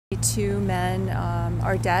two men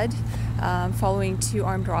are dead following two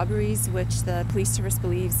armed robberies, which the police service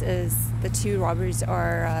believes is the two robberies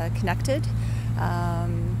are connected.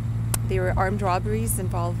 They were armed robberies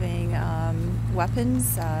involving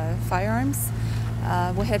weapons, firearms.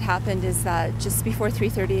 What had happened is that just before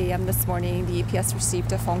 3:30 a.m. this morning, the EPS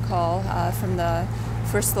received a phone call from the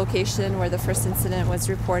first location where the first incident was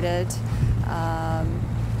reported.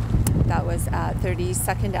 That was at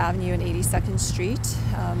 32nd Avenue and 82nd Street,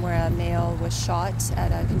 where a male was shot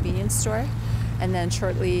at a convenience store. And then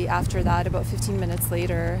shortly after that, about 15 minutes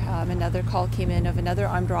later, another call came in of another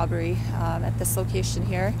armed robbery at this location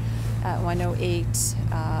here at 108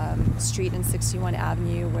 Street and 61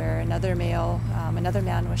 Avenue, where another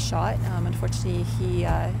man was shot. Unfortunately,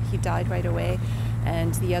 he died right away,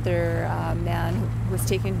 and the other man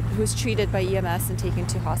who was treated by EMS and taken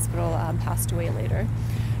to hospital passed away later.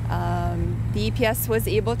 The EPS was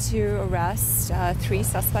able to arrest three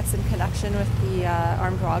suspects in connection with the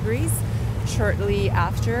armed robberies. Shortly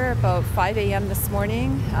after, about 5 a.m. this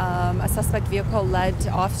morning, a suspect vehicle led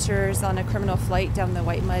officers on a criminal flight down the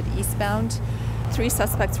White Mud eastbound. Three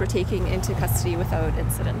suspects were taken into custody without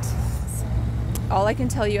incident. All I can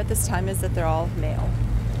tell you at this time is that they're all male.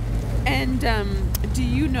 And do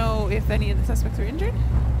you know if any of the suspects were injured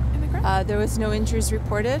in the crime? There was no injuries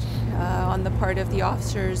reported on the part of the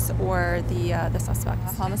officers or the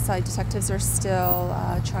suspects. Homicide detectives are still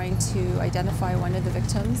trying to identify one of the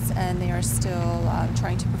victims, and they are still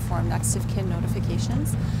trying to perform next of kin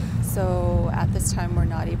notifications. So at this time, we're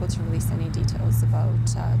not able to release any details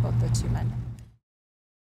about the two men.